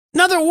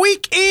Another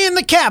week in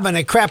the cabin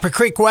at Crapper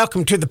Creek.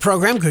 Welcome to the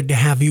program. Good to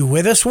have you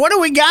with us. What do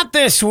we got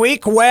this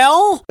week?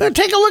 Well, we're going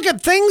to take a look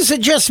at things that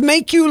just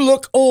make you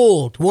look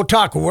old. We'll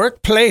talk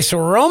workplace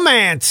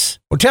romance.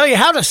 We'll tell you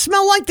how to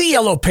smell like the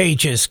Yellow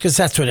Pages, because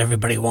that's what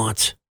everybody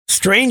wants.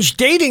 Strange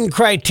dating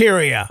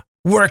criteria.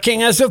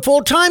 Working as a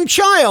full-time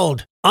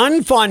child.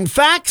 Unfun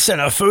facts and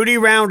a foodie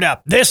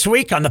roundup. This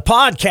week on the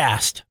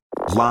podcast.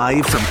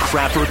 Live from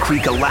Crapper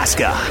Creek,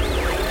 Alaska.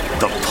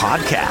 The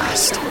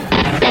podcast.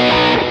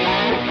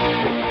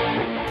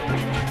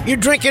 You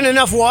drinking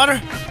enough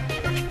water?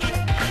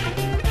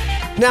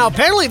 Now,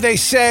 apparently they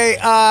say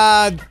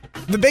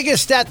the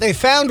biggest stat they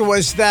found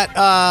was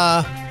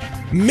that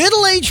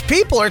middle-aged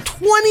people are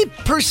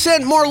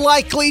 20% more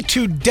likely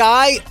to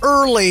die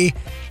early.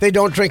 They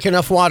don't drink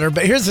enough water.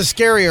 But here's the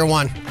scarier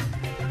one.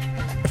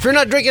 If you're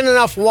not drinking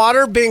enough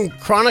water, being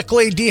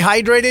chronically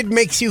dehydrated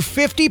makes you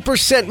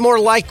 50% more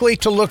likely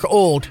to look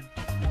old.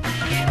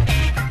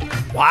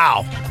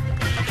 Wow.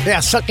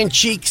 Yeah, sunken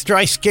cheeks,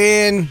 dry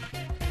skin,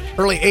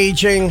 early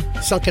aging,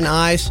 sunken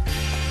eyes.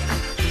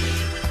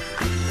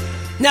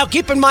 Now,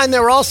 keep in mind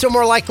they're also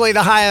more likely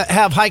to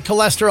have high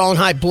cholesterol and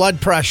high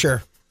blood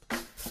pressure,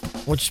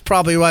 which is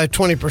probably why they're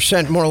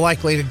 20% more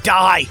likely to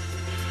die.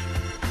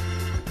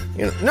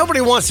 You know,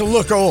 nobody wants to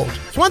look old.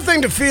 It's one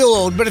thing to feel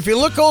old, but if you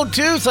look old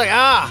too, it's like,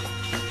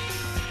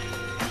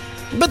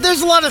 But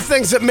there's a lot of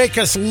things that make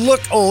us look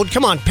old.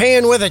 Come on,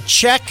 paying with a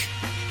check?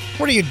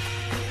 What are you...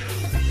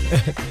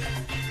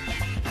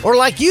 Or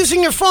like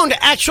using your phone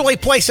to actually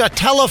place a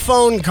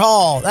telephone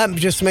call. That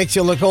just makes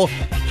you look old.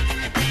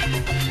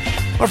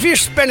 Or if you're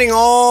spending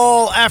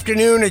all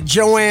afternoon at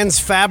Joann's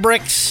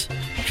Fabrics,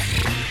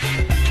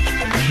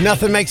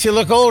 nothing makes you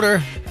look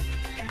older.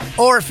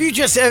 Or if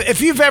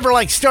you've ever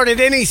like started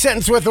any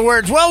sentence with the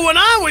words, well, when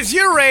I was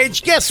your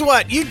age, guess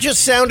what? You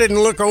just sounded and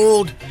look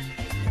old.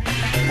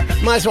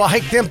 Might as well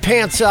hike them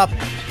pants up.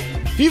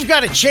 If you've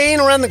got a chain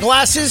around the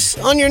glasses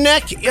on your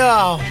neck,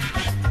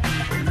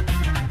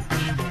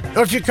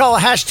 or if you call a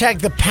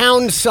hashtag the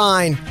pound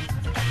sign,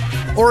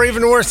 or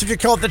even worse, if you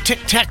call it the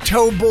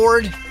tic-tac-toe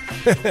board.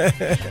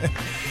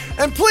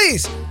 And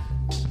please,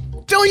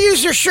 don't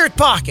use your shirt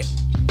pocket.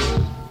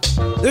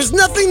 There's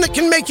nothing that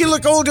can make you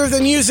look older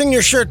than using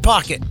your shirt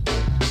pocket.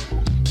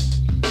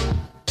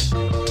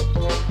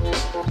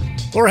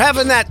 Or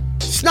having that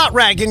snot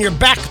rag in your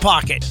back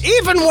pocket.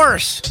 Even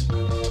worse,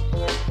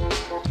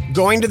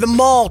 going to the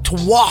mall to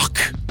walk.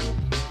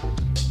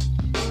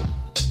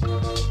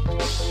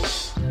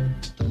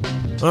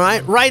 All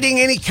right, riding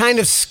any kind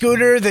of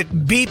scooter that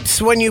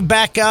beeps when you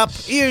back up.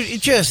 You're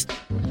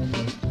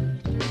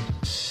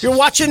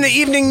watching the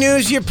evening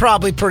news, you're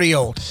probably pretty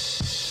old.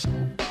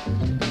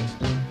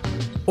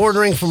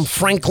 Ordering from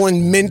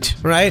Franklin Mint,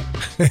 right?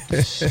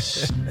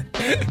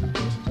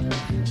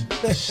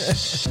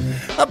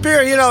 Up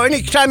here,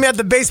 anytime you have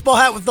the baseball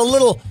hat with the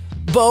little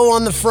bow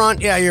on the front,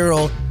 yeah, you're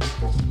old.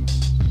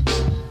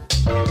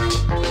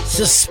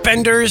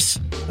 Suspenders,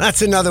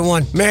 that's another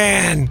one.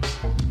 Man,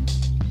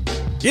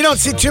 you don't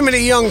see too many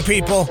young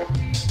people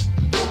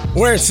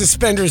wearing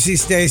suspenders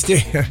these days, do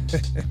you?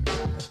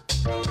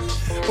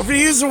 Or if you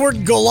use the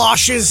word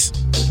galoshes,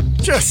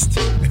 just...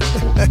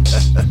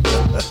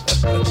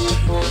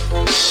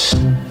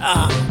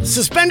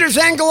 suspenders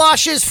and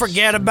galoshes,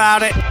 forget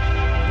about it.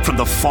 From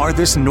the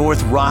farthest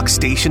north rock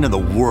station in the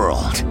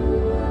world,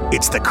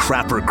 it's the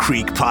Crapper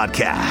Creek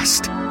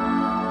Podcast.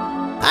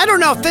 I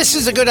don't know if this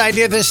is a good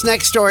idea, this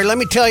next story. Let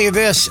me tell you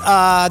this.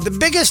 The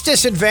biggest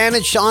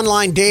disadvantage to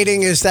online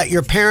dating is that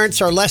your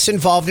parents are less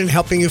involved in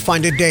helping you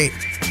find a date.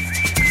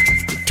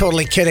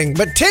 Totally kidding.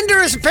 But Tinder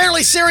is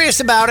apparently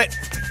serious about it.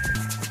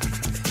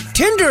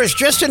 Tinder has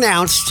just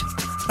announced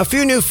a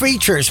few new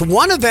features.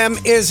 One of them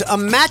is a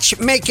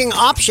matchmaking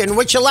option,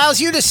 which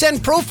allows you to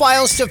send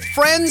profiles to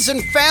friends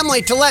and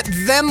family to let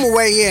them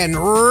weigh in.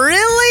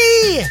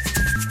 Really?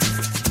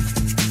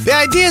 The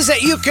idea is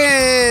that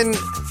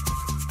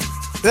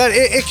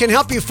it can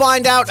help you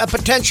find out a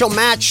potential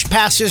match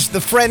passes the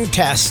friend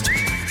test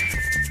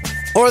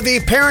or the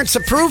parents'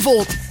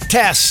 approval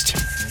test.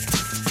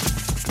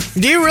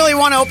 Do you really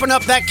want to open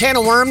up that can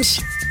of worms?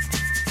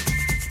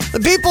 The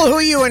people who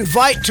you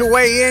invite to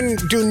weigh in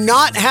do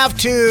not have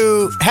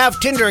to have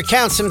Tinder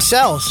accounts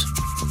themselves.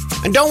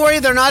 And don't worry,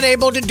 they're not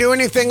able to do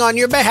anything on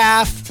your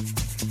behalf.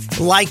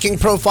 Liking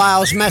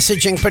profiles,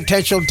 messaging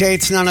potential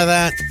dates, none of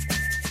that.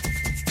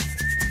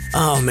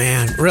 Oh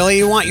man, really?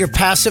 You want your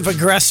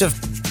passive-aggressive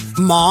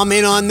mom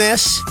in on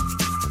this?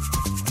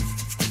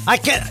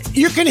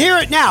 You can hear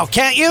it now,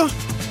 can't you?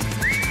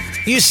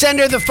 You send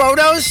her the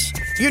photos,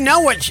 you know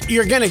what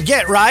you're going to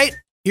get, right?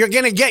 You're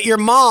going to get your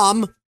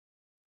mom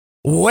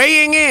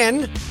weighing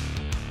in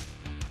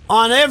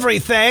on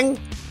everything.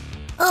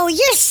 Oh,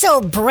 you're so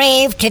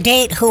brave to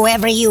date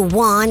whoever you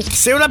want.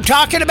 See what I'm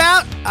talking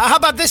about? How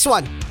about this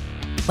one?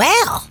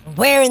 Well,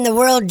 where in the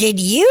world did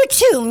you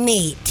two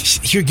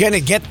meet? You're going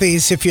to get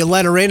these if you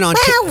let her in on...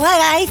 Well,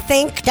 what I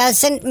think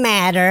doesn't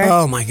matter.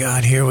 Oh, my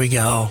God, here we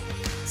go.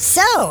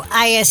 So,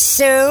 I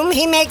assume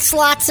he makes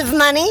lots of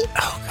money?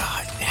 Oh,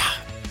 God, yeah.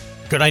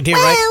 Good idea,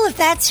 right? Well, if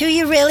that's who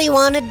you really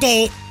want to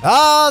date.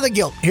 Oh, the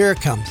guilt. Here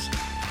it comes.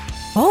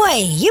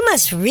 Boy, you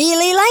must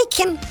really like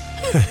him.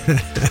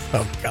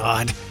 Oh,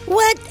 God.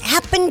 What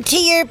happened to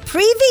your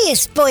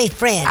previous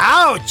boyfriend?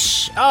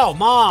 Ouch. Oh,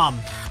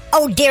 Mom.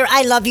 Oh, dear,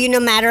 I love you no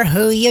matter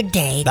who you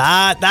date.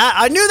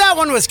 I knew that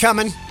one was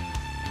coming.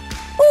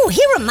 Oh,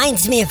 he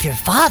reminds me of your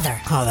father.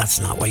 Oh,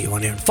 that's not what you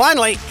want to hear.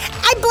 Finally.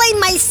 I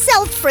blame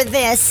myself for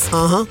this.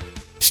 Uh-huh.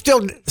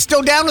 Still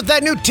down with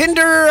that new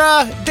Tinder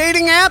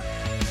dating app?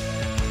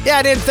 Yeah,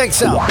 I didn't think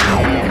so. All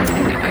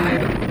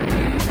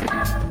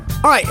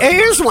right,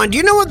 here's one. Do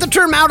you know what the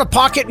term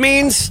out-of-pocket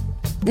means?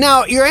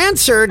 Now, your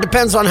answer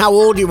depends on how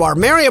old you are.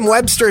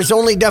 Merriam-Webster's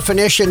only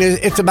definition is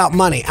it's about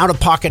money,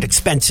 out-of-pocket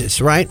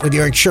expenses, right, with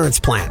your insurance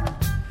plan.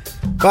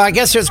 But I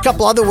guess there's a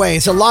couple other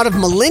ways. A lot of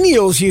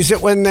millennials use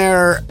it when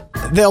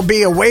they'll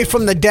be away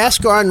from the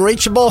desk or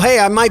unreachable. Hey,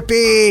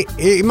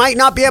 you might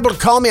not be able to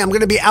call me. I'm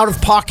going to be out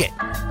of pocket.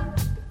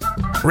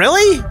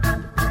 Really?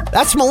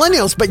 That's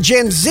millennials. But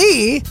Gen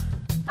Z,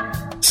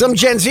 some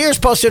Gen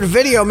Zers posted a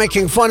video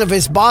making fun of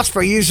his boss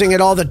for using it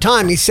all the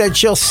time. He said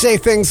she'll say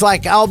things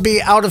like, I'll be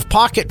out of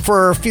pocket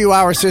for a few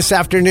hours this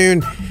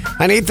afternoon.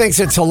 And he thinks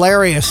it's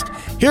hilarious.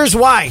 Here's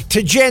why.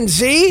 To Gen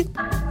Z,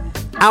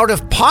 out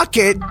of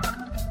pocket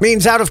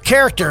means out of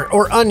character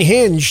or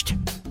unhinged.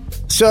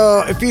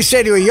 So if you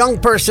say to a young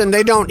person,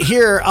 they don't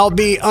hear, I'll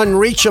be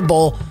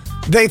unreachable,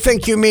 they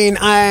think you mean,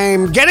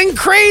 I'm getting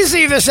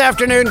crazy this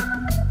afternoon.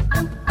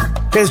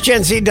 Because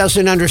Gen Z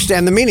doesn't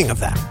understand the meaning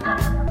of that.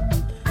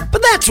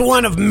 But that's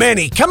one of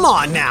many. Come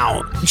on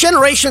now.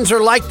 Generations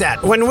are like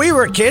that. When we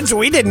were kids,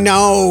 we didn't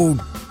know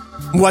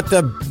what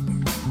the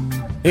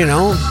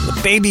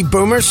baby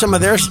boomers, some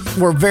of theirs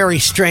were very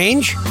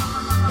strange.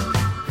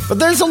 But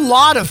there's a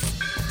lot of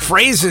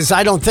phrases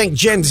I don't think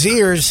Gen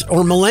Zers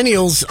or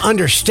millennials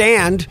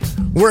understand.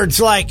 Words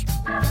like,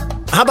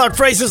 how about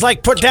phrases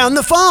like put down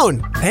the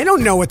phone? They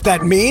don't know what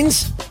that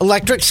means.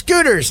 Electric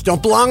scooters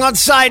don't belong on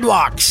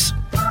sidewalks.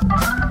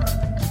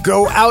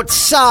 Go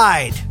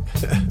outside.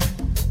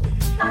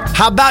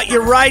 How about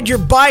you ride your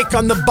bike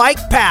on the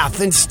bike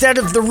path instead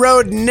of the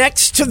road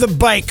next to the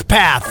bike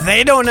path?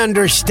 They don't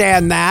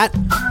understand that.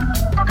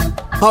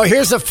 Oh,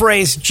 here's a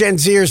phrase Gen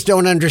Zers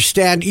don't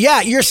understand. Yeah,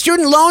 your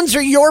student loans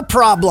are your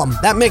problem.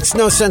 That makes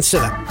no sense to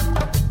them.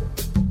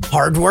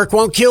 Hard work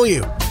won't kill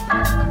you.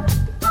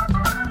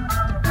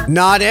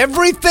 Not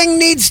everything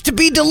needs to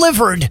be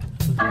delivered.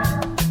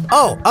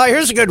 Oh,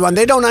 here's a good one.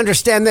 They don't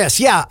understand this.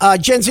 Yeah,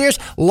 Gen Zers,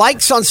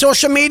 likes on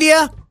social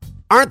media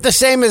aren't the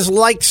same as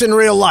likes in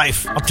real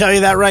life. I'll tell you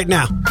that right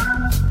now.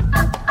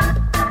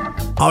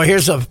 Oh,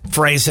 here's a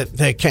phrase that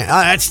they can't.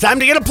 It's time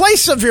to get a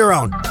place of your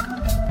own.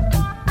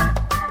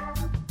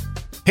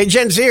 Hey,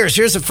 Gen Zers,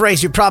 here's a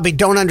phrase you probably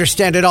don't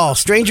understand at all.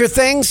 Stranger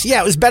Things? Yeah,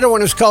 it was better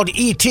when it was called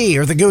E.T.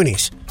 or The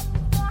Goonies.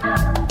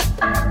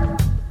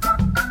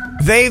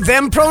 They,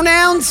 them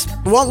pronouns?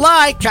 Won't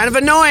lie, kind of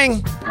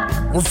annoying.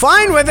 We're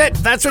fine with it.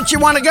 That's what you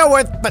want to go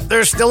with, but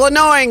they're still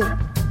annoying.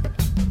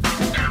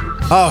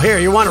 Oh, here,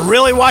 you want to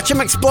really watch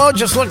them explode?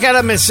 Just look at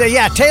them and say,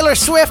 yeah, Taylor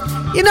Swift,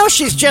 you know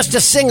she's just a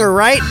singer,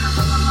 right?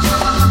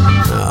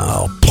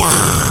 Oh,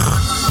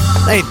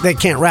 they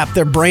can't wrap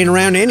their brain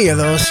around any of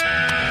those.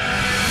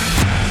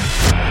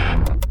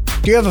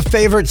 Do you have a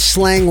favorite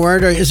slang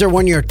word, or is there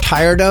one you're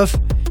tired of?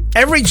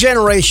 Every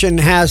generation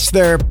has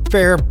their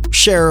fair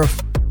share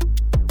of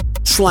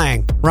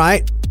slang,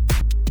 right?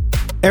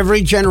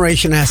 Every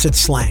generation has its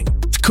slang.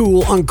 It's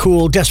cool,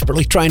 uncool,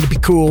 desperately trying to be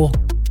cool,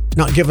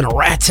 not giving a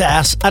rat's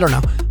ass. I don't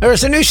know.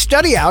 There's a new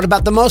study out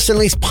about the most and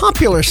least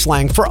popular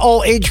slang for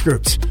all age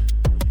groups.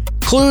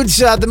 Includes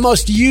the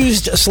most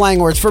used slang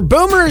words. For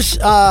boomers,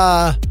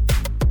 number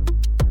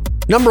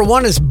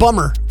one is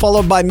bummer,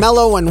 followed by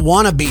mellow and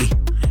wannabe.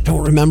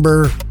 Don't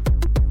remember.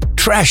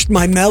 Trashed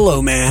my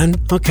mellow, man.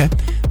 Okay.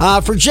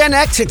 For Gen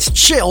X, it's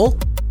chill,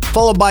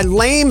 followed by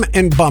lame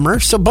and bummer.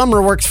 So bummer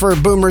works for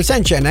boomers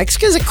and Gen X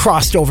because it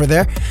crossed over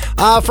there.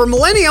 For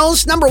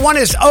millennials, number one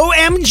is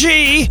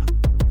OMG,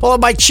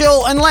 followed by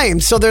chill and lame.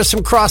 So there's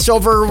some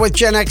crossover with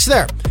Gen X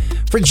there.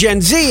 For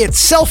Gen Z,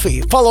 it's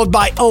selfie, followed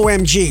by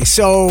OMG.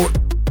 So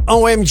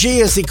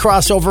OMG is the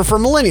crossover for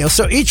millennials.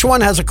 So each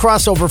one has a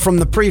crossover from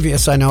the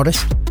previous, I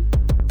noticed.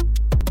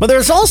 But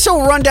there's also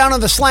a rundown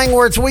of the slang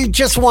words we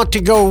just want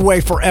to go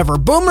away forever.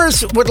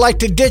 Boomers would like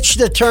to ditch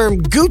the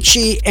term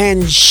Gucci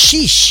and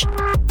sheesh.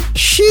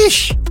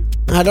 Sheesh.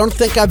 I don't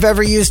think I've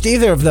ever used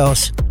either of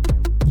those.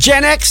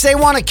 Gen X, they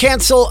want to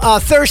cancel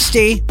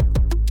thirsty.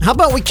 How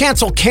about we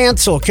cancel? Can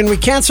we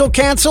cancel?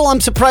 I'm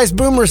surprised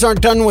boomers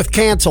aren't done with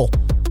cancel.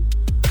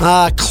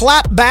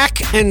 Clap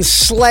back and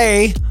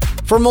slay.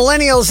 For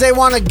millennials, they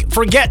want to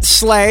forget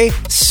slay,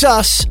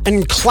 sus,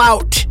 and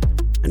clout.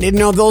 I didn't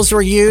know those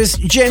were used.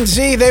 Gen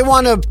Z, they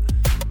want to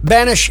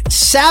banish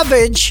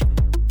savage.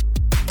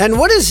 And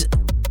what is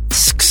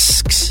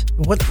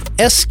what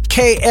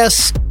SKSKSK?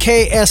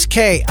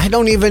 I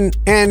don't even.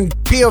 And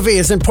POV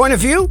is in point of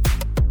view?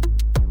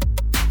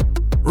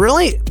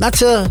 Really? I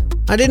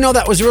didn't know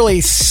that was really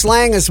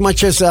slang as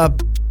much as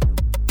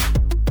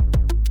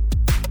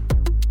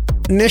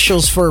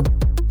initials for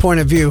point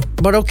of view,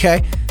 but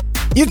okay.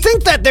 You'd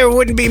think that there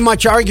wouldn't be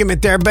much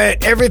argument there,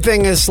 but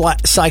everything is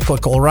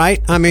cyclical,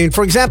 right? I mean,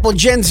 for example,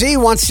 Gen Z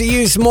wants to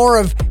use more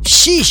of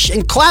sheesh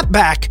and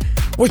clapback,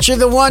 which are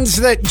the ones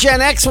that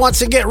Gen X wants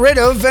to get rid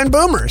of, and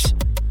boomers.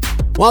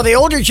 While the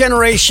older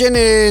generation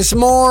is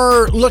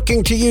more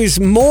looking to use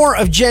more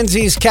of Gen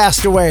Z's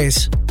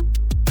castaways.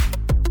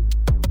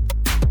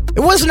 It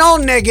wasn't all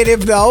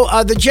negative, though.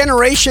 The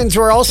generations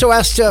were also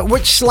asked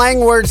which slang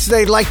words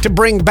they'd like to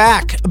bring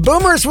back.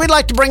 Boomers, we'd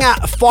like to bring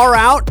out far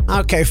out.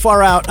 Okay,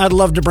 far out. I'd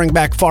love to bring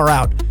back far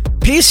out.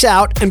 Peace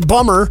out and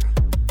bummer.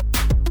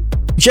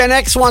 Gen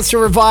X wants to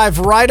revive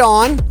right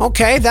on.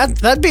 Okay,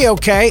 that'd be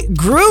okay.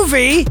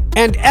 Groovy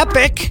and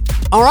epic.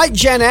 All right,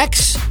 Gen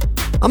X.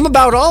 I'm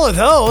about all of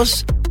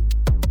those.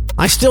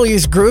 I still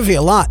use groovy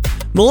a lot.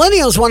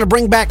 Millennials want to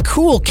bring back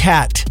cool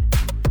cat.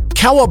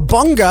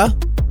 Cowabunga.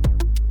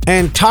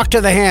 And talk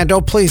to the hand.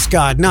 Oh, please,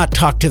 God, not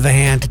talk to the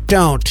hand.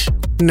 Don't.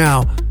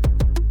 No.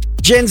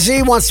 Gen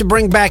Z wants to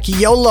bring back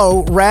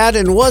YOLO, rad,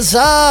 and what's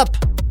up?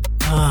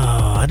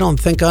 Oh, I don't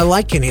think I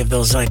like any of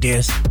those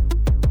ideas.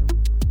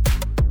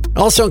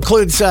 Also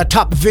includes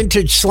top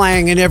vintage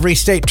slang in every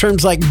state.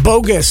 Terms like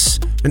bogus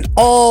and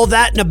all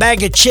that in a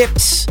bag of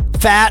chips.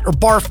 Fat or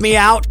barf me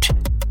out.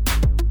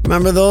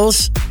 Remember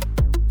those?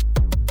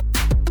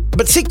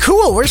 But see,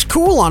 cool. Where's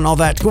cool on all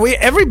that?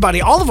 Everybody,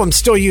 all of them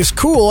still use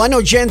cool. I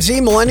know Gen Z,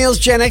 millennials,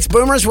 Gen X,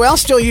 boomers, we all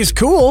still use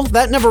cool.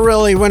 That never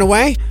really went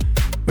away.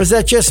 Or is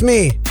that just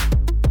me?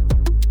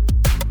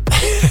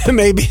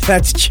 Maybe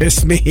that's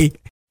just me.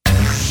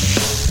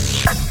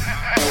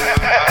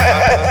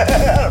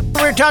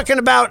 We're talking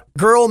about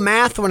girl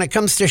math when it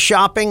comes to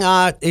shopping.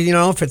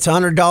 If it's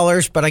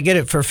 $100, but I get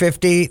it for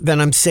 $50,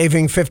 then I'm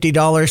saving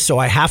 $50, so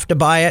I have to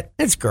buy it.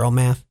 It's girl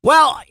math.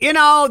 Well,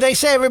 they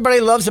say everybody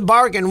loves a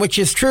bargain, which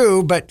is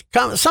true, but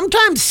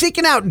sometimes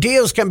seeking out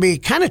deals can be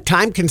kind of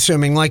time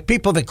consuming. Like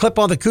people that clip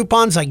all the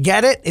coupons, I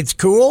get it. It's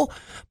cool.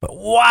 But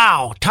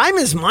wow, time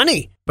is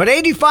money. But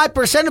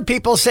 85% of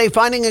people say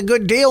finding a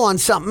good deal on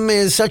something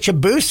is such a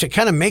boost, it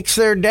kind of makes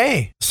their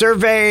day.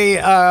 Survey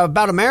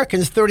about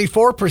Americans,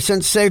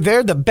 34% say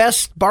they're the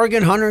best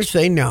bargain hunters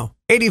they know.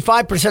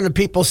 85% of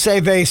people say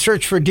they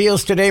search for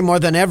deals today more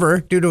than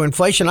ever due to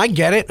inflation. I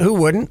get it. Who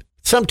wouldn't?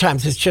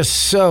 Sometimes it's just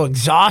so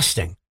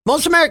exhausting.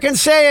 Most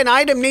Americans say an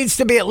item needs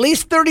to be at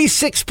least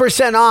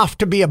 36% off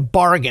to be a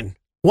bargain.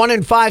 1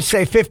 in 5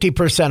 say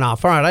 50%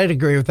 off. All right, I'd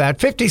agree with that.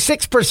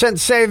 56%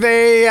 say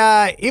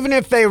they, even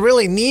if they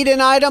really need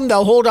an item,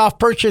 they'll hold off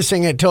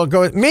purchasing it till it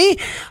goes. Me,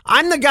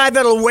 I'm the guy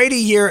that'll wait a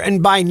year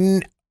and buy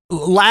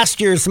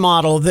last year's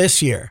model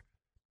this year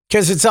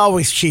because it's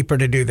always cheaper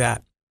to do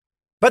that.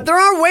 But there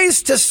are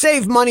ways to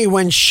save money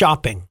when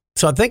shopping.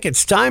 So I think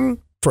it's time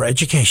for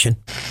education.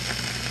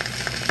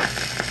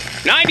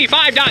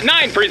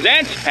 95.9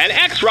 presents an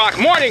X-Rock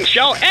Morning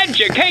Show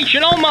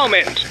educational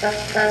moment.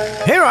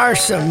 Here are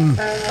some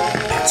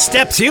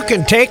steps you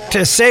can take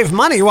to save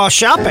money while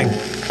shopping.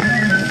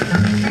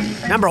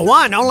 Number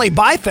 1, only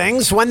buy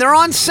things when they're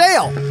on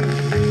sale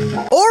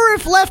or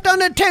if left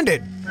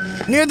unattended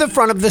near the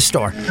front of the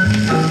store.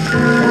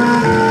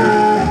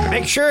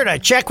 Make sure to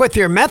check with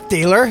your meth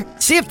dealer,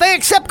 see if they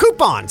accept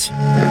coupons.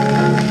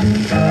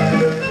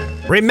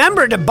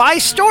 Remember to buy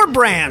store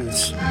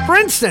brands. For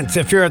instance,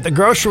 if you're at the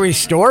grocery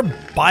store,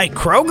 buy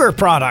Kroger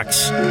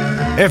products.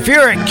 If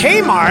you're at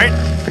Kmart...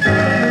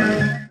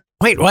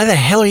 Wait, why the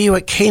hell are you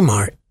at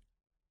Kmart?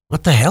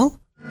 What the hell?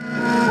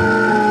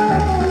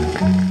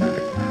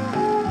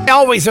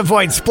 Always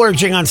avoid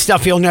splurging on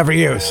stuff you'll never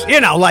use.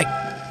 Like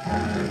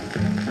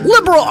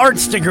liberal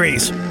arts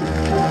degrees.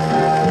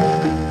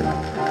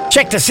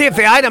 Check to see if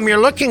the item you're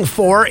looking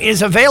for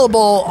is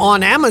available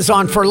on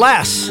Amazon for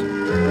less.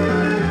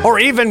 Or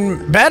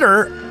even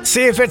better,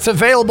 see if it's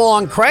available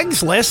on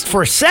Craigslist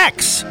for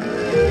sex.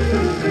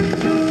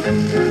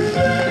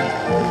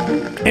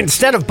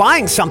 Instead of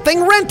buying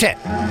something, rent it.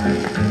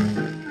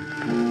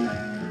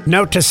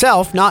 Note to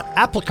self, not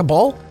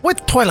applicable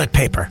with toilet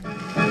paper.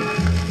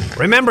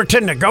 Remember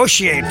to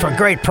negotiate for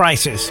great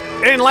prices,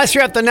 unless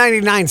you're at the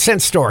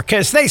 99-cent store,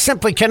 because they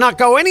simply cannot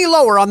go any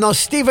lower on those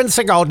Steven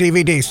Seagal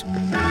DVDs.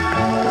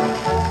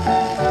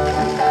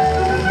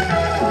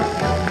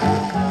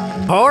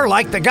 Or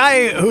like the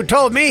guy who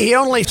told me he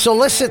only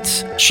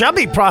solicits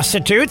chubby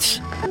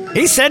prostitutes.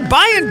 He said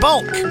buy in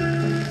bulk.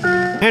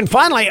 And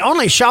finally,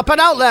 only shop at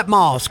outlet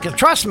malls. 'Cause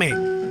trust me,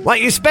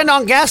 what you spend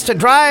on gas to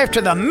drive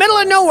to the middle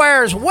of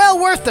nowhere is well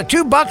worth the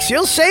 $2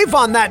 you'll save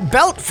on that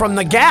belt from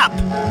the Gap.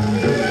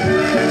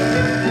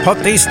 Hope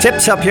these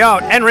tips help you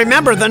out. And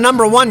remember, the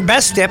number 1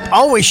 best tip,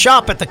 always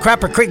shop at the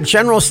Crapper Creek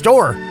General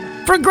Store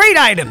for great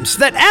items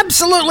that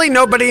absolutely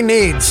nobody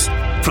needs.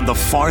 From the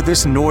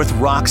farthest north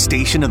rock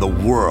station in the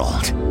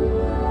world,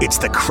 it's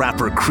the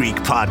Crapper Creek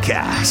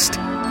Podcast.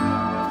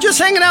 Just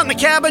hanging out in the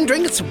cabin,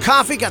 drinking some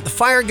coffee, got the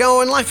fire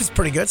going. Life is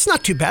pretty good. It's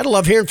not too bad. I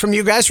love hearing from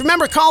you guys.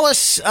 Remember, call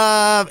us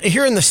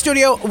here in the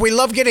studio. We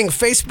love getting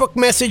Facebook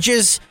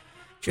messages.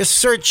 Just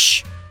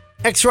search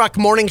X-Rock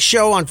Morning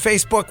Show on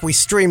Facebook. We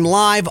stream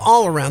live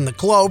all around the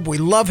globe. We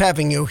love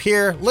having you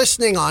here,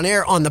 listening on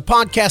air, on the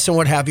podcast, and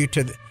what have you,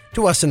 to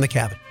to us in the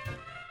cabin.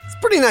 It's a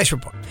pretty nice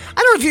report.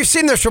 I don't know if you've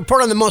seen this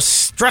report on the most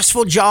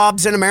stressful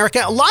jobs in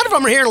America. A lot of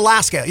them are here in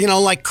Alaska,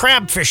 like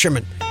crab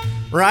fishermen,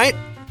 right?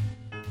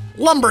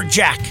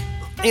 Lumberjack,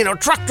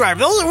 truck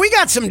driver. We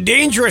got some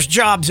dangerous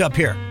jobs up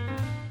here.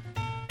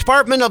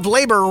 Department of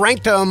Labor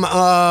ranked them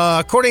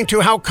according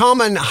to how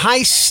common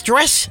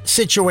high-stress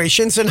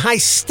situations and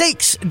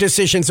high-stakes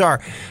decisions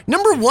are.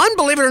 Number 1,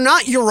 believe it or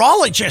not,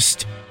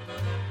 urologist.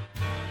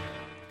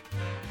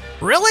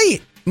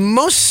 Really?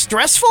 Most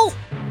stressful?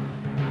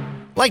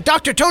 Like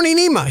Dr. Tony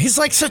Nima. He's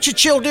like such a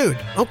chill dude.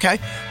 Okay.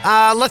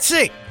 Let's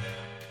see.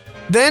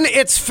 Then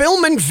it's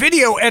film and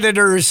video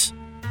editors.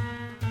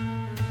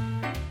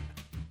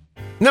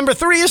 Number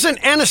 3 isn't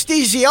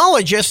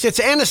anesthesiologist,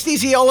 it's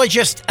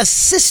anesthesiologist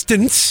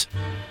assistants,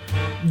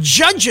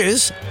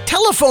 judges,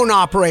 telephone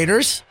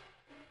operators.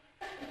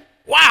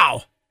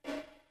 Wow.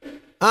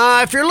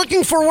 If you're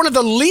looking for one of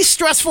the least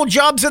stressful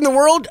jobs in the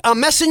world, a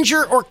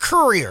messenger or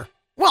courier.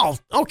 Well,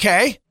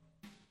 okay.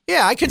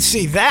 Yeah, I could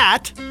see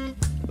that.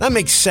 That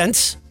makes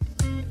sense.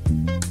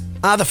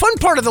 The fun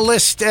part of the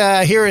list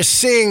here is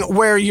seeing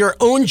where your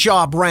own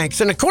job ranks.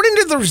 And according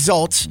to the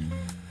results,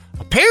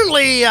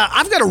 apparently,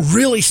 I've got a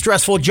really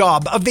stressful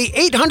job. Of the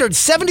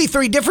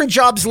 873 different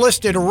jobs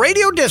listed,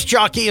 radio disc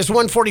jockey is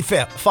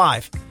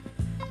 145.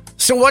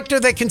 So what do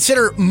they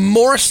consider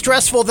more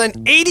stressful than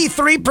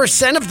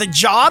 83% of the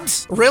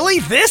jobs? Really?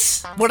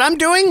 This? What I'm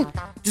doing?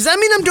 Does that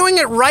mean I'm doing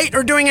it right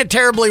or doing it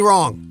terribly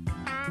wrong?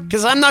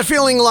 Because I'm not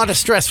feeling a lot of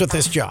stress with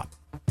this job.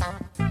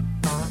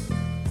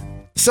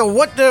 So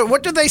what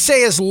do they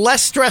say is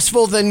less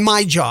stressful than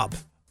my job?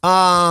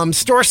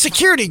 Store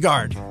security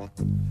guard.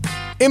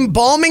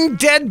 Embalming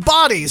dead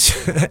bodies.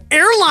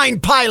 Airline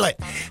pilot.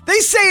 They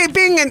say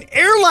being an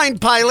airline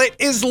pilot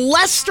is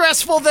less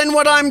stressful than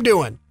what I'm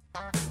doing.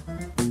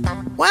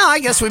 Well, I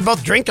guess we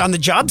both drink on the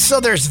job, so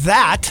there's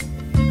that.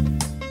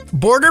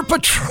 Border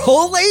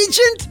Patrol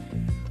agent?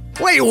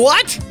 Wait,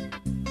 what?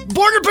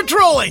 Border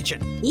Patrol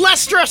agent. Less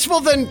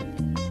stressful than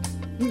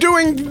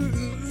doing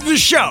the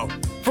show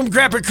from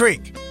Crapper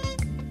Creek.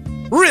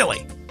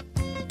 Really?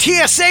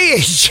 TSA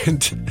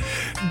agent.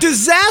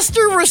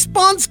 Disaster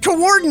response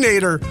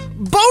coordinator,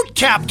 boat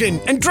captain,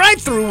 and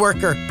drive-through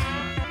worker.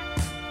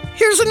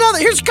 Here's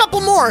a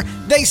couple more.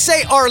 They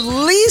say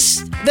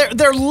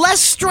they're less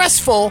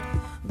stressful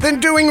than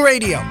doing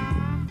radio.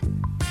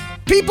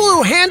 People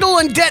who handle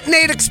and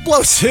detonate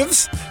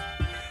explosives,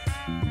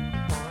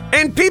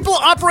 and people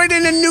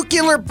operating a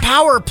nuclear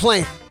power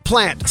plant.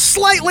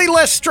 Slightly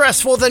less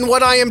stressful than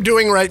what I am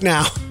doing right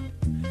now.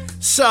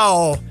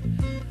 So,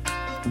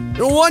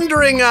 you're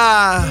wondering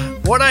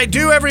what I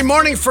do every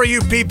morning for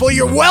you people.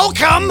 You're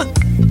welcome.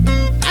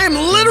 I am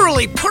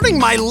literally putting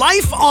my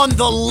life on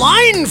the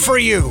line for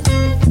you.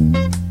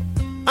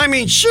 I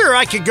mean, sure,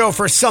 I could go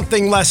for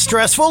something less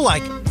stressful,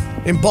 like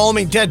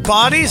embalming dead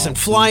bodies and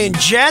flying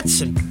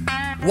jets and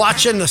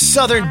watching the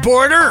southern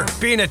border, or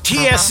being a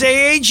TSA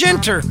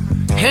agent, or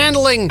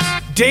handling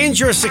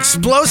dangerous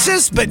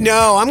explosives. But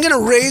no, I'm going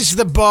to raise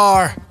the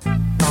bar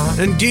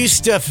and do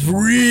stuff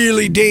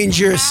really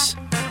dangerous.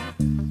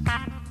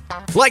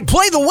 Like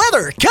play the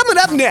weather, coming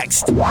up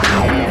next.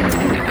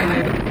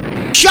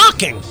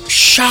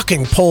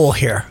 Shocking poll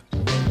here.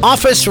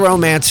 Office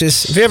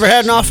romances. Have you ever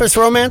had an office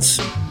romance?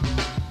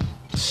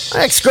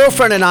 My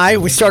ex-girlfriend and I,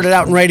 we started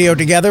out in radio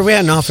together. We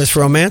had an office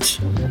romance.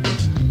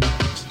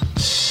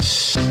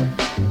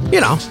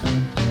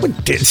 We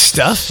did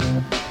stuff.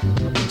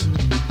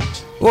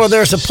 Well,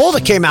 there's a poll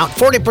that came out.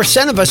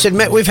 40% of us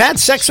admit we've had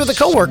sex with a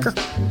coworker.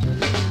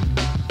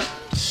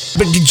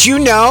 But did you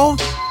know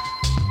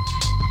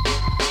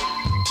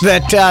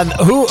that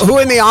who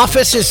in the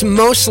office is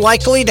most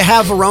likely to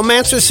have a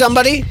romance with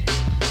somebody?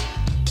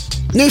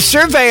 New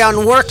survey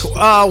on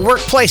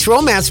workplace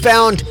romance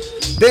found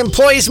the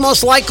employees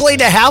most likely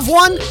to have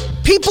one?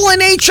 People in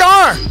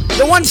HR,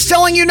 the ones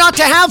telling you not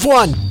to have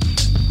one.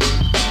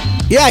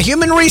 Yeah,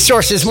 human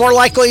resources more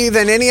likely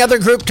than any other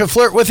group to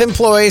flirt with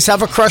employees,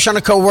 have a crush on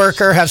a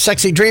coworker, have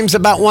sexy dreams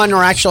about one,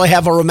 or actually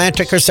have a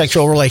romantic or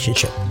sexual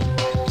relationship.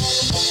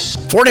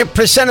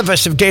 40% of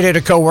us have dated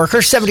a coworker.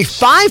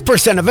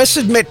 75% of us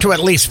admit to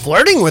at least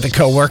flirting with a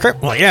coworker.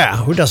 Well, yeah,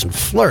 who doesn't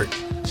flirt?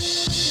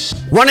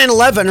 1 in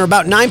 11, or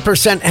about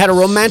 9%, had a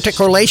romantic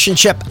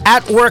relationship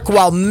at work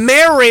while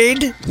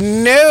married.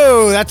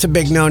 No, that's a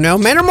big no-no.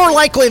 Men are more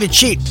likely to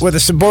cheat with a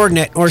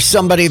subordinate or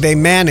somebody they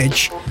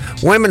manage.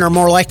 Women are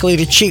more likely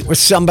to cheat with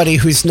somebody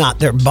who's not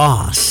their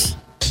boss.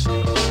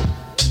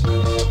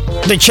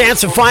 The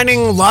chance of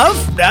finding love?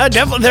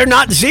 Definitely, they're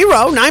not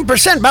zero.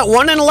 9%, about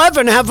 1 in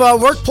 11 have a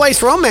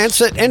workplace romance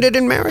that ended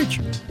in marriage.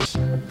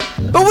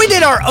 But we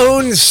did our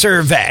own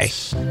survey.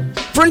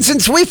 For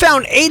instance, we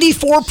found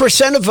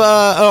 84% of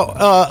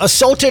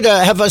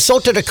have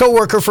assaulted a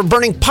coworker for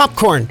burning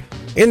popcorn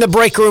in the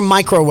break room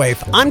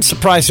microwave. I'm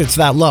surprised it's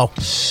that low.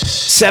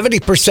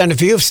 70%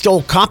 of you have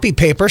stole copy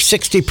paper,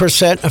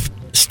 60% have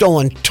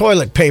stolen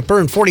toilet paper,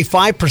 and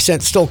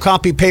 45% stole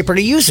copy paper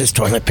to use as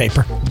toilet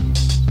paper.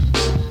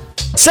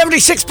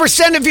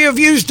 76% of you have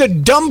used a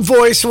dumb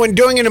voice when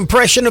doing an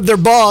impression of their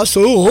boss.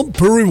 Oh, I'm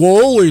Perry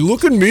Wally.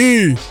 Look at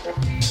me.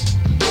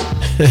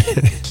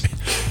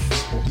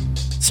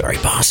 Sorry,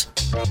 boss.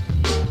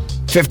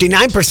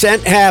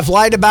 59% have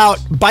lied about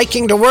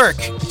biking to work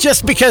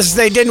just because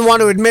they didn't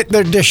want to admit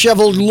their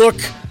disheveled look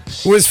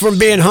was from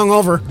being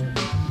hungover.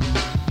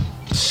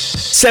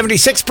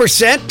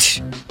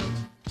 76%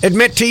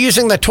 admit to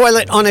using the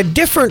toilet on a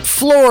different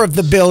floor of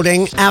the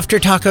building after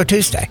Taco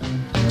Tuesday.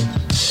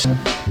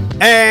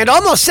 And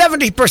almost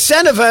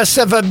 70% of us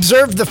have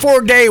observed the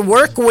 4-day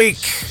work week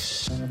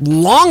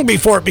long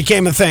before it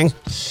became a thing.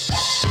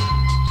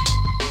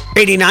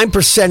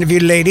 89% of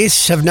you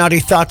ladies have naughty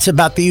thoughts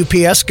about the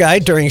UPS guy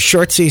during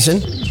short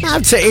season.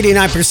 I'd say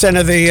 89%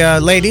 of the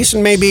ladies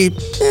and maybe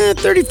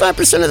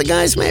 35% of the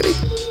guys, maybe.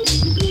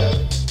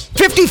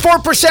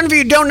 54% of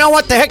you don't know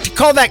what the heck to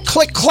call that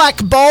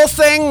click-clack ball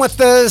thing with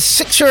the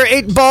 6 or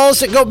 8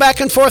 balls that go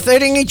back and forth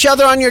hitting each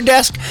other on your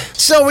desk.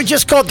 So we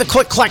just call it the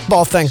click-clack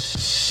ball thing.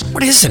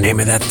 What is the name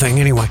of that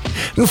thing anyway?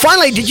 And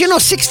finally, did you know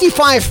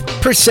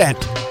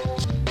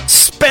 65%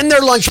 spend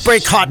their lunch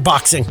break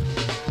hotboxing?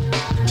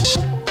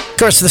 Of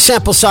course, the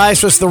sample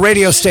size was the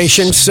radio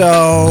station,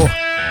 so...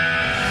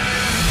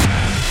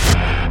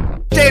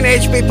 Day and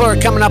age, people are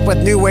coming up with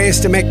new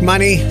ways to make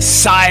money.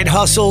 Side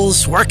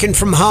hustles, working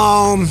from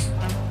home,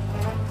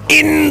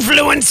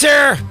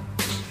 influencer,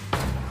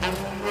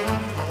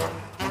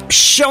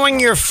 showing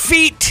your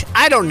feet.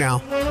 I don't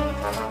know.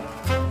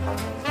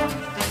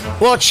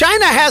 Well,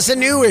 China has a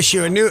new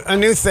issue, a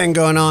new thing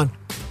going on.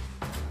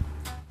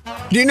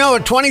 Do you know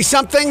a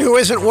 20-something who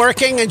isn't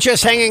working and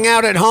just hanging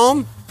out at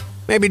home?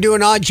 Maybe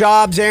doing odd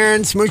jobs,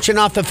 errands, mooching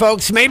off the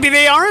folks. Maybe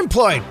they are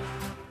employed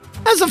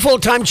as a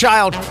full-time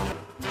child.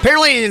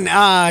 Apparently in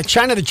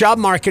China, the job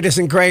market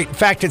isn't great. In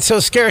fact, it's so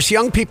scarce,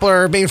 young people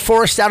are being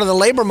forced out of the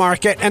labor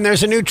market, and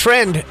there's a new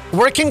trend,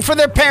 working for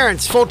their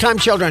parents, full-time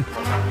children.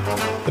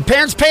 The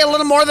parents pay a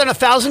little more than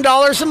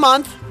 $1,000 a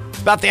month,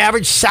 about the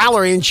average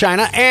salary in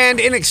China,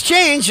 and in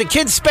exchange, the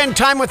kids spend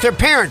time with their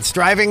parents,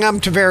 driving them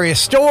to various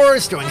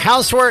stores, doing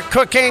housework,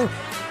 cooking,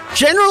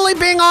 generally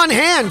being on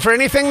hand for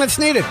anything that's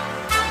needed.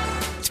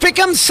 It's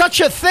become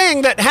such a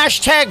thing that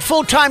hashtag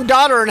full-time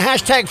daughter and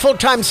hashtag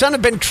full-time son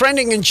have been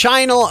trending in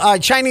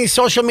Chinese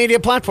social media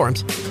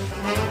platforms.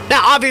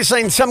 Now,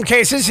 obviously, in some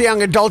cases,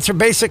 young adults are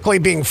basically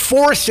being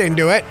forced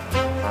into it.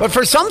 But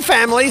for some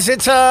families,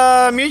 it's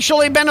a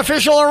mutually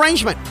beneficial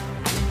arrangement.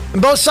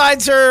 And both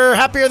sides are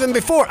happier than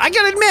before. I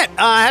gotta admit,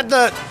 I had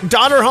the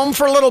daughter home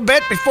for a little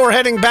bit before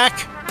heading back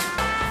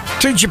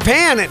to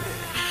Japan. And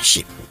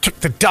she took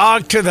the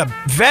dog to the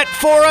vet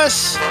for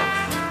us.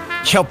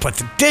 Help with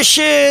the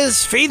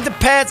dishes, feed the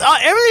pets. Oh,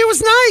 everything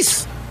was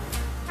nice.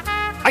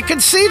 I could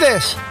see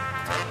this.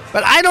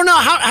 But I don't know,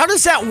 how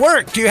does that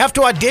work? Do you have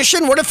to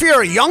audition? What if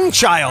you're a young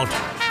child?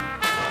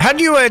 How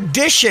do you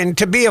audition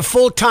to be a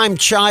full-time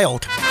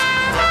child?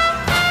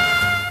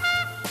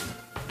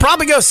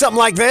 Probably goes something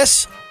like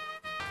this.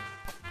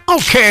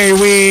 Okay,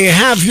 we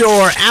have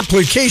your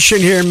application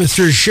here,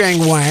 Mr.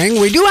 Sheng Wang.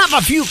 We do have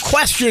a few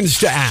questions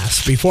to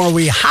ask before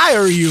we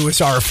hire you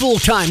as our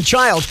full-time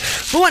child.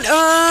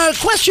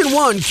 Question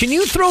 1, can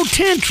you throw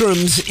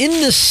tantrums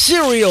in the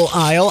cereal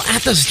aisle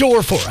at the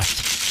store for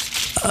us?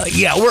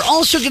 Yeah, we're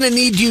also going to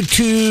need you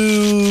to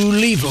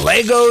leave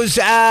Legos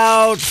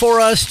out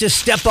for us to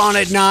step on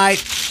at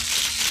night.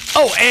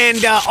 Oh,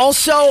 and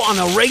also on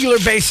a regular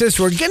basis,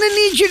 we're going to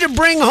need you to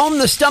bring home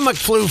the stomach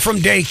flu from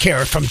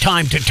daycare from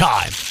time to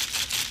time.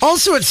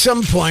 Also, at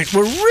some point,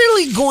 we're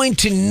really going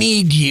to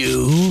need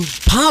you,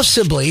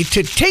 possibly,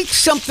 to take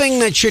something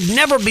that should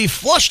never be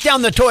flushed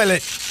down the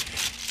toilet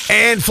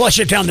and flush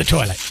it down the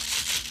toilet.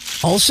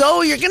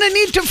 Also, you're going to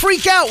need to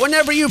freak out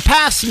whenever you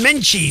pass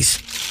Menchie's.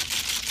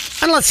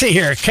 And let's see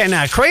here. Can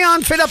a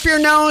crayon fit up your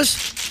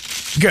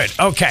nose? Good.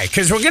 Okay,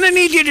 because we're going to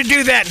need you to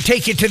do that and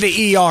take you to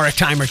the ER a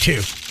time or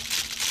two.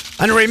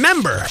 And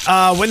remember,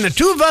 when the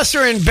two of us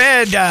are in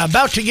bed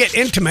about to get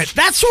intimate,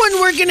 that's when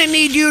we're going to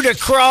need you to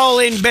crawl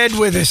in bed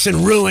with us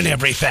and ruin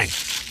everything.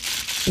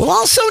 We'll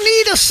also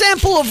need a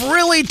sample of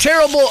really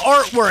terrible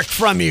artwork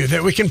from you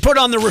that we can put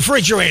on the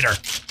refrigerator.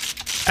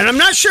 And I'm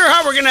not sure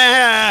how we're going to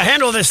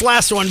handle this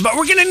last one, but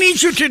we're going to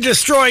need you to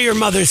destroy your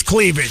mother's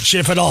cleavage,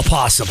 if at all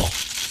possible.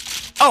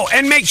 Oh,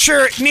 and make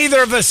sure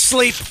neither of us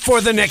sleep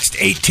for the next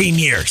 18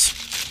 years.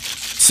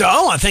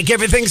 So, I think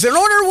everything's in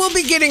order. We'll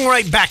be getting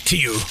right back to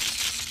you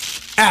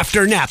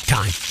after nap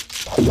time.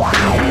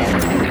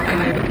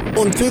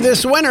 Going through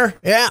this winter.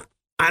 Yeah,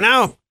 I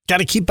know. Got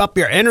to keep up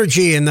your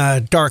energy in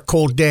the dark,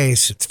 cold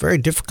days. It's very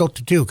difficult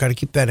to do. Got to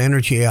keep that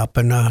energy up.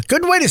 And a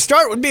good way to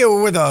start would be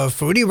with a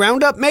foodie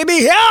roundup, maybe?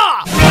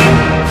 Yeah!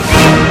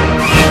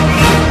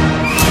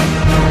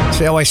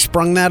 See how I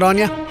sprung that on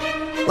you?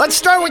 Let's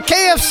start with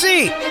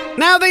KFC.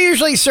 Now, they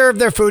usually serve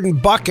their food in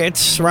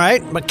buckets,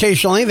 right? But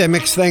occasionally, they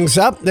mix things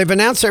up. They've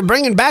announced they're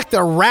bringing back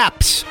their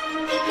wraps.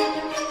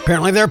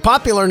 Apparently, they're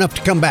popular enough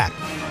to come back.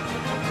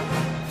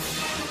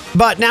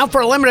 But now,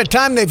 for a limited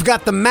time, they've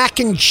got the mac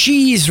and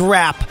cheese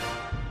wrap.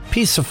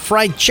 piece of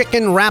fried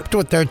chicken wrapped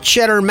with their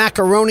cheddar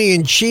macaroni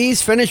and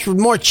cheese, finished with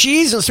more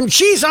cheese and some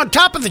cheese on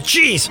top of the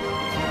cheese.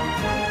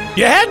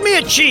 You had me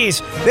at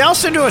cheese. They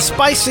also do a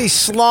spicy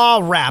slaw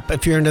wrap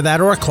if you're into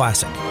that, or a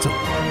classic.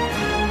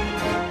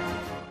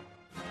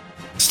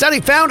 Study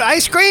found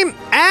ice cream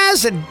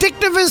as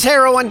addictive as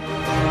heroin.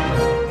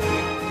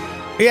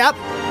 Yep.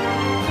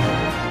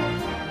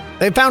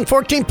 They found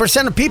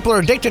 14% of people are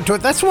addicted to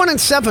it. That's 1 in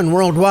 7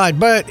 worldwide.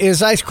 But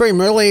is ice cream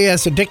really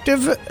as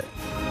addictive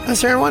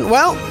as heroin?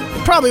 Well,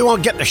 you probably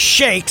won't get the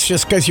shakes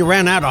just because you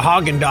ran out of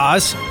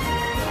Haagen-Dazs.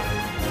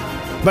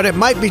 But it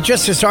might be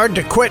just as hard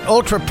to quit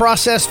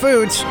ultra-processed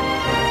foods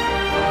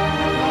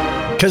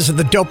because of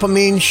the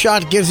dopamine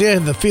shot it gives you,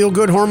 the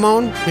feel-good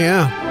hormone.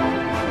 Yeah.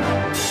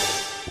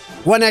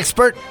 One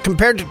expert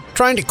compared to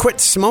trying to quit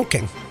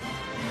smoking.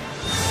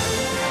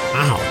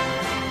 Wow.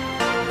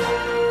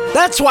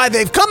 That's why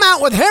they've come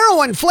out with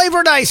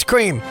heroin-flavored ice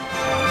cream.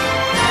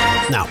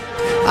 No.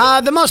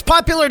 The most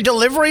popular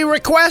delivery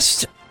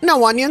request?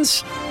 No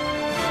onions.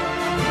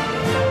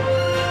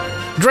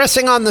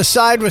 Dressing on the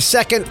side was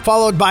second,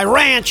 followed by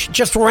ranch.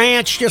 Just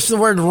the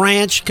word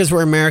ranch, because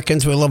we're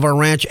Americans, we love our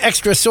ranch.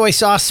 Extra soy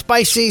sauce,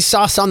 spicy,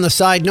 sauce on the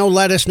side, no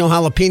lettuce, no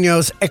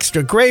jalapenos,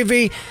 extra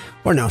gravy,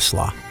 or no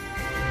slaw.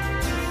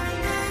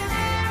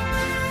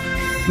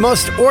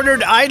 Most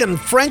ordered item,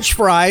 French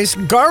fries,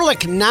 garlic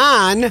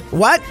naan,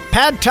 what?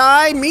 Pad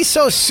Thai,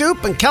 miso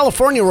soup, and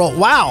California roll.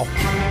 Wow.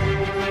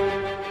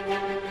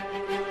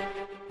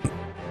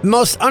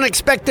 Most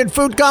unexpected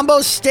food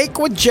combos, steak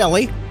with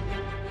jelly,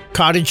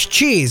 cottage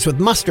cheese with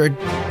mustard,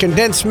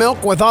 condensed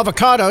milk with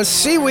avocados,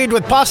 seaweed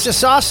with pasta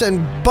sauce,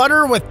 and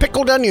butter with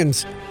pickled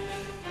onions.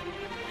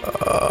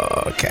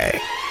 Okay.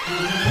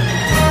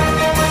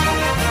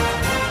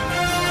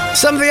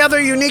 Some of the other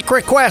unique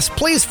requests.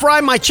 Please fry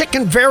my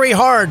chicken very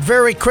hard,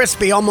 very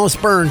crispy,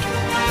 almost burned.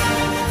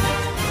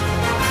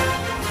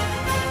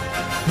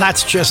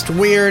 That's just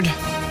weird.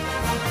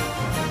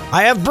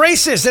 I have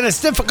braces and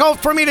it's difficult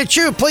for me to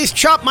chew. Please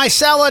chop my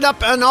salad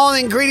up and all the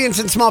ingredients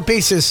in small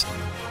pieces.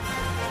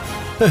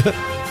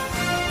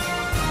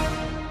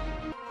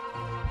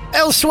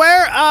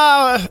 Elsewhere,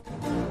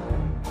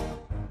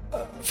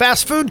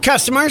 fast food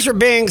customers are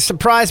being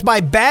surprised by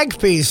bag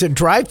fees at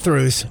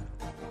drive-thrus.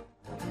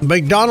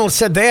 McDonald's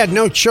said they had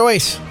no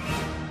choice,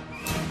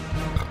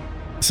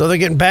 so they're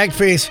getting bag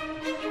fees.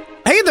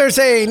 Hey, there's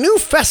a new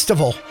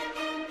festival.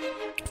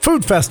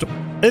 Food festival.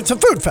 It's a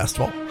food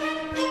festival.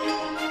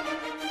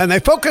 And they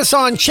focus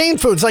on chain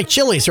foods like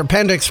Chili's or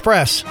Panda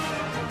Express.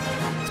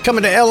 It's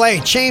coming to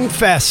LA, Chain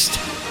Fest.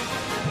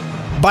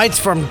 Bites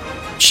from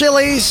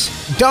Chili's,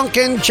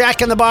 Dunkin',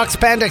 Jack in the Box,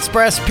 Panda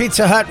Express,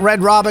 Pizza Hut,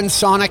 Red Robin,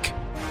 Sonic.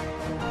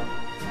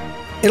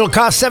 It'll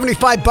cost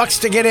 $75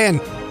 to get in.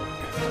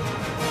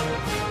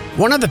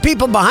 One of the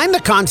people behind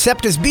the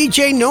concept is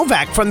BJ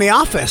Novak from The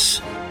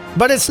Office.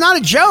 But it's not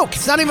a joke.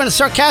 It's not even a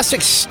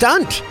sarcastic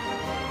stunt.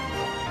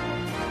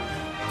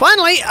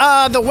 Finally,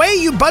 the way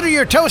you butter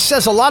your toast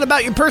says a lot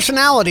about your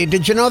personality.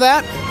 Did you know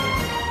that?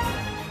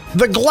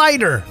 The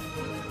glider.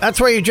 That's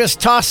where you just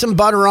toss some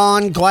butter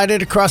on, glide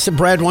it across the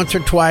bread once or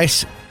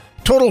twice.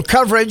 Total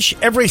coverage.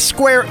 Every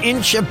square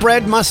inch of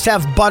bread must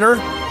have butter.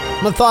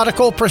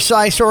 Methodical,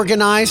 precise,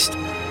 organized.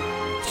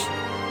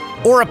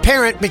 Or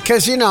apparent,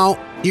 because, you know,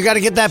 you got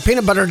to get that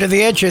peanut butter to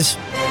the edges.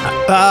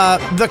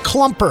 The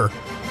clumper.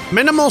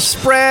 Minimal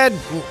spread,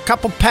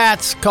 couple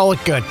pats, call it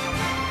good.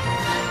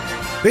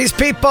 These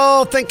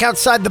people think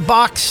outside the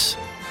box.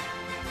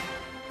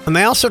 And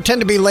they also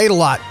tend to be late a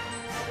lot.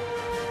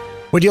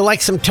 Would you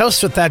like some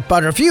toast with that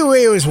butter? If you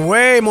use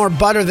way more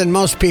butter than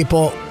most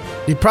people,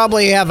 you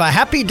probably have a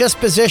happy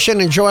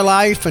disposition, enjoy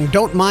life, and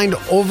don't mind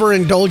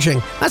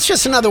overindulging. That's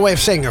just another way of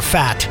saying you're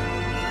fat.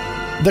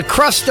 The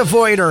crust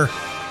avoider.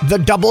 The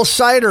double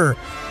cider.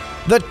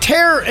 The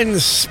tear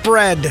and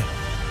spread.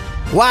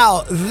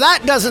 Wow,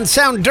 that doesn't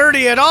sound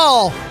dirty at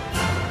all.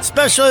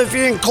 Especially if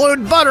you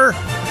include butter.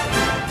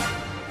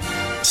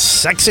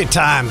 Sexy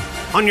time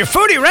on your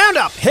Foodie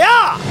Roundup.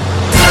 Yeah!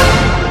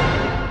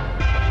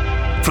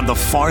 From the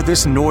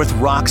farthest north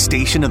rock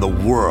station in the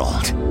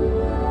world,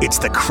 it's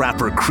the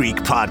Crapper Creek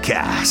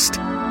Podcast.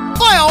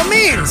 By all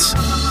means,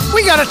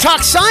 we gotta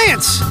talk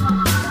science.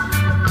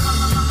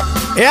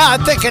 Yeah, I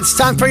think it's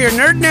time for your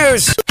nerd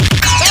news.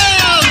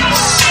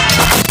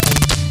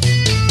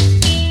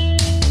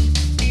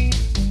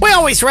 We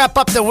always wrap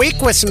up the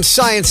week with some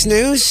science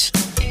news.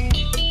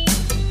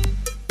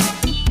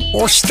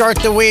 Or start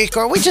the week,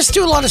 or we just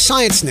do a lot of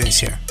science news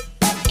here.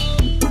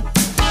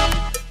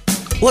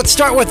 Let's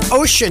start with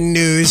ocean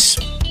news.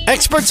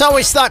 Experts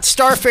always thought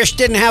starfish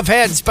didn't have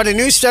heads, but a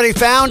new study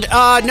found,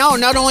 no,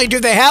 not only do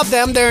they have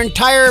them, their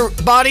entire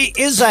body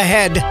is a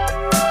head.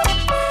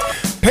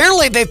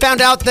 Apparently, they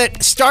found out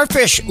that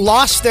starfish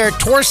lost their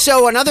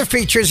torso and other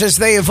features as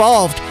they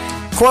evolved.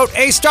 Quote,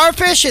 a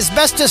starfish is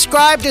best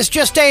described as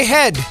just a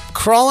head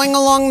crawling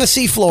along the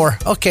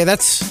seafloor. Okay,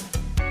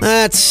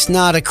 that's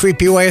not a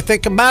creepy way to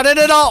think about it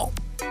at all.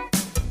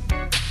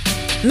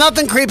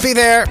 Nothing creepy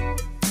there.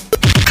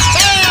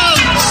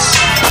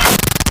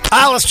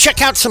 Let's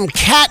check out some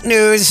cat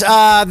news.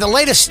 The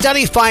latest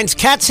study finds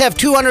cats have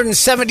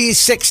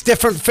 276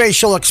 different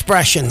facial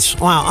expressions.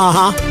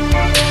 Wow,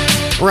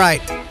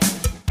 Right.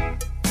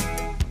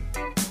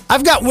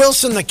 I've got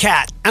Wilson the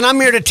cat, and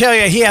I'm here to tell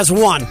you he has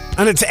one,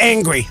 and it's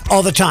angry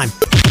all the time.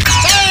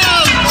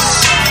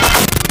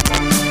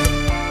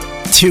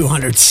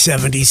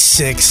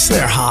 276,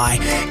 they're high.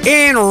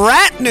 In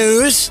rat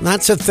news,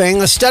 that's a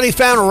thing, a study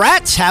found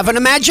rats have an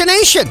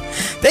imagination.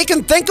 They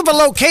can think of a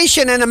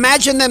location and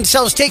imagine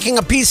themselves taking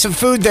a piece of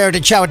food there to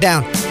chow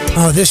down.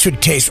 Oh, this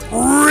would taste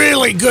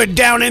really good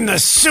down in the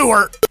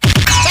sewer.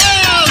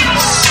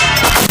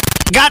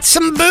 Got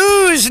some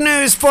booze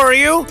news for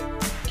you.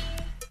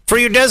 For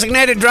you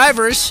designated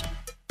drivers.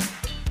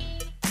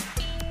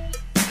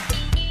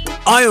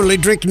 I only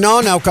drink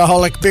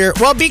non-alcoholic beer.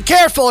 Well, be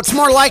careful. It's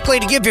more likely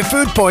to give you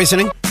food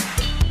poisoning.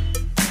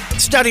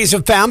 Studies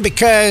have found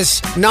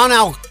because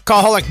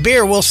non-alcoholic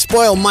beer will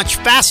spoil much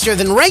faster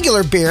than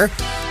regular beer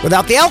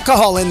without the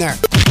alcohol in there.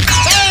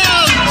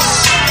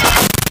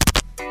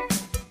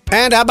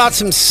 And how about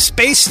some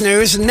space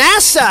news?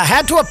 NASA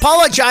had to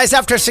apologize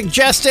after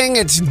suggesting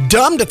it's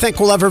dumb to think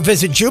we'll ever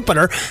visit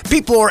Jupiter.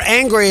 People were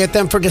angry at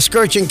them for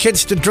discouraging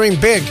kids to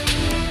dream big.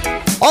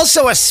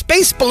 Also, a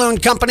space balloon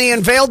company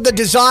unveiled the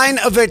design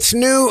of its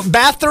new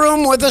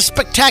bathroom with a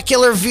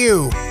spectacular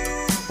view.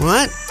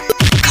 What?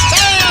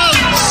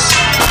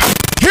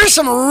 Here's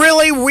some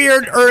really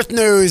weird Earth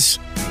news.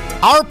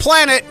 Our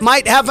planet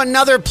might have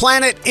another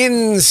planet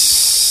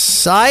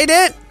inside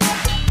it.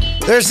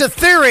 There's a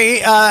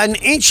theory an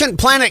ancient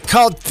planet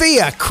called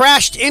Theia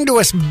crashed into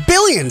us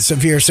billions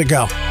of years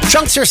ago.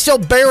 Chunks are still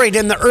buried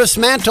in the Earth's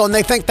mantle, and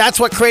they think that's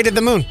what created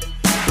the moon.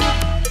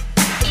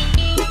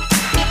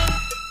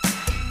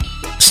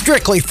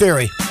 Strictly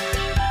theory.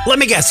 Let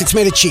me guess, it's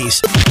made of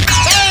cheese.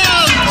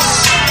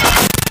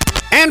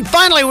 And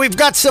finally, we've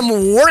got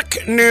some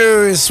work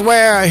news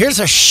where here's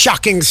a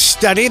shocking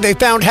study. They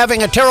found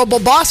having a terrible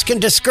boss can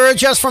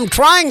discourage us from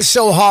trying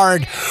so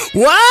hard.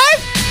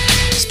 What?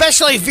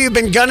 Especially if you've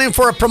been gunning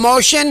for a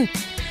promotion.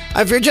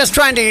 If you're just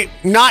trying to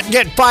not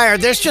get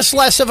fired, there's just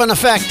less of an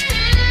effect.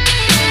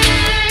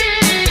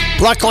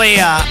 Luckily,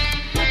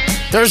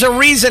 there's a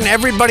reason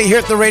everybody here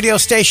at the radio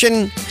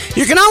station,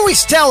 you can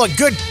always tell a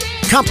good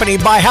company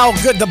by how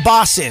good the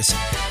boss is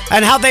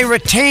and how they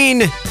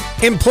retain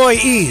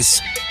employees.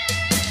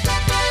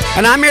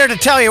 And I'm here to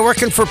tell you,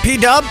 working for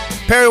P-Dub,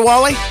 Perry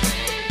Wally,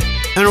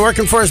 and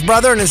working for his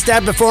brother and his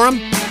dad before him,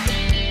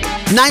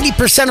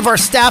 90% of our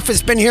staff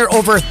has been here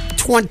over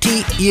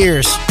 20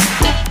 years.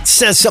 It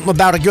says something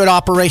about a good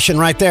operation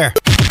right there.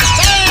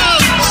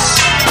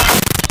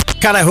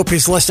 God, I hope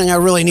he's listening. I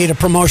really need a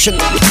promotion.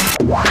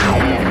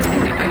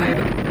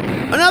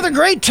 Another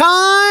great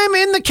time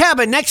in the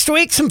cabin. Next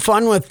week, some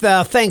fun with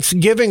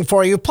Thanksgiving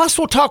for you. Plus,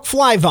 we'll talk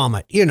fly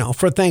vomit,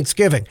 for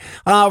Thanksgiving.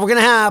 We're going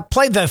to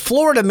play the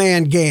Florida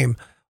Man game.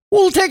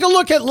 We'll take a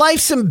look at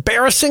life's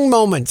embarrassing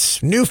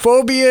moments, new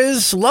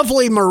phobias.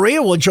 Lovely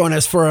Maria will join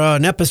us for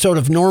an episode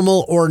of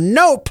Normal or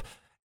Nope.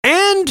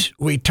 And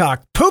we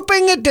talk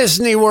pooping at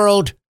Disney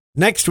World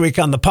next week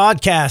on the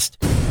podcast.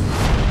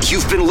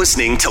 You've been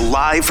listening to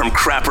Live from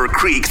Crapper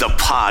Creek, the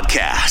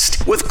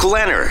podcast, with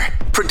Glenner,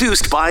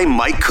 produced by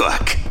Mike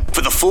Cook.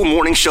 For the full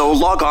morning show,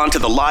 log on to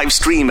the live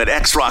stream at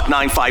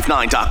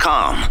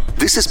xrock959.com.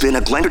 This has been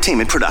a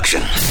Glentertainment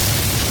production.